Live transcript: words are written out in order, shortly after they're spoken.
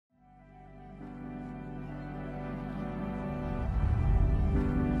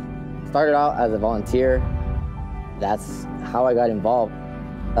Started out as a volunteer. That's how I got involved.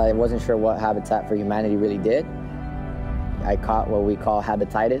 I wasn't sure what Habitat for Humanity really did. I caught what we call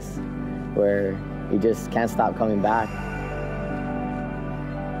habititis, where you just can't stop coming back.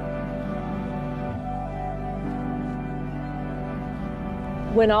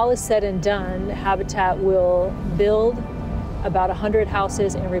 When all is said and done, Habitat will build about 100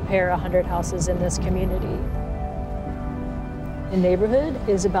 houses and repair 100 houses in this community. The neighborhood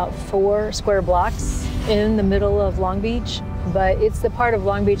is about 4 square blocks in the middle of Long Beach, but it's the part of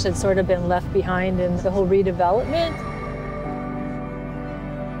Long Beach that's sort of been left behind in the whole redevelopment.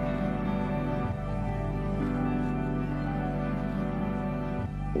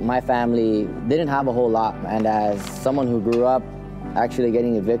 My family didn't have a whole lot, and as someone who grew up actually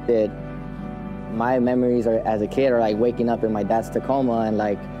getting evicted, my memories as a kid are like waking up in my dad's Tacoma and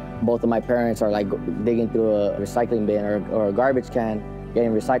like both of my parents are like digging through a recycling bin or a garbage can,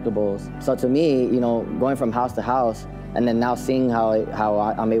 getting recyclables. So to me, you know, going from house to house and then now seeing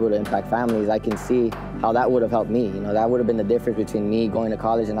how I'm able to impact families, I can see how that would have helped me. You know, that would have been the difference between me going to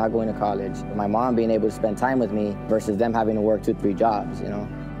college and not going to college. My mom being able to spend time with me versus them having to work 2-3 jobs, you know.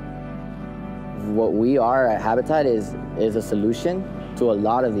 What we are at Habitat is a solution to a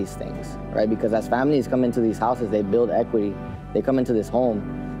lot of these things, right? Because as families come into these houses, they build equity, they come into this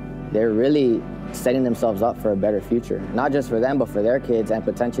home, they're really setting themselves up for a better future. Not just for them, but for their kids and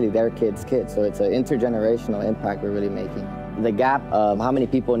potentially their kids' kids. So it's an intergenerational impact we're really making. The gap of how many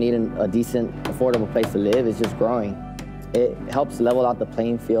people need a decent, affordable place to live is just growing. It helps level out the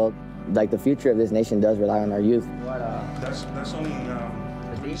playing field. Like the future of this nation does rely on our youth. That's only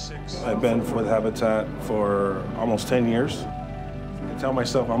 36. I've been with Habitat for almost 10 years. I tell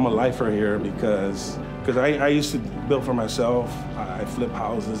myself I'm a lifer here because I used to build for myself. I flip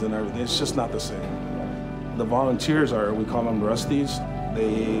houses and everything. It's just not the same. The volunteers we call them Rusties.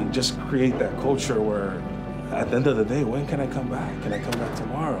 They just create that culture where at the end of the day, when can I come back? Can I come back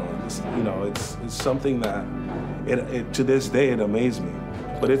tomorrow? You know, it's something that to this day, it amazes me.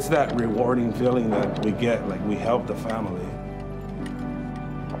 But it's that rewarding feeling that we get, like we help the family.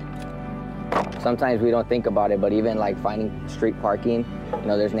 Sometimes we don't think about it, but even like finding street parking, you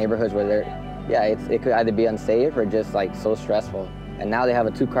know, there's neighborhoods where it could either be unsafe or just like so stressful. And now they have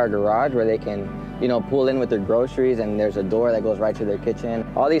a 2-car garage where they can, you know, pull in with their groceries and there's a door that goes right to their kitchen.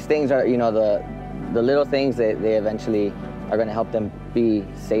 All these things are, you know, the little things that they eventually are gonna help them be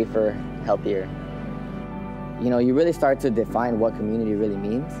safer, healthier. You know, you really start to define what community really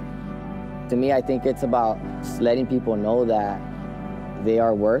means. To me, I think it's about letting people know that they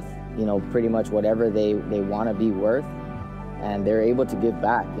are worth, you know, pretty much whatever they want to be worth, and they're able to give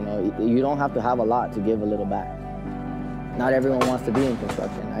back. You know, you don't have to have a lot to give a little back. Not everyone wants to be in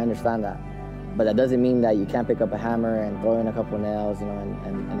construction, I understand that. But that doesn't mean that you can't pick up a hammer and throw in a couple nails, you know,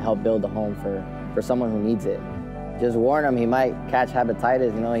 and help build a home for someone who needs it. Just warn him, he might catch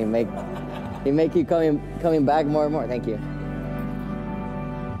habititis, you know, he may keep coming back more and more. Thank you.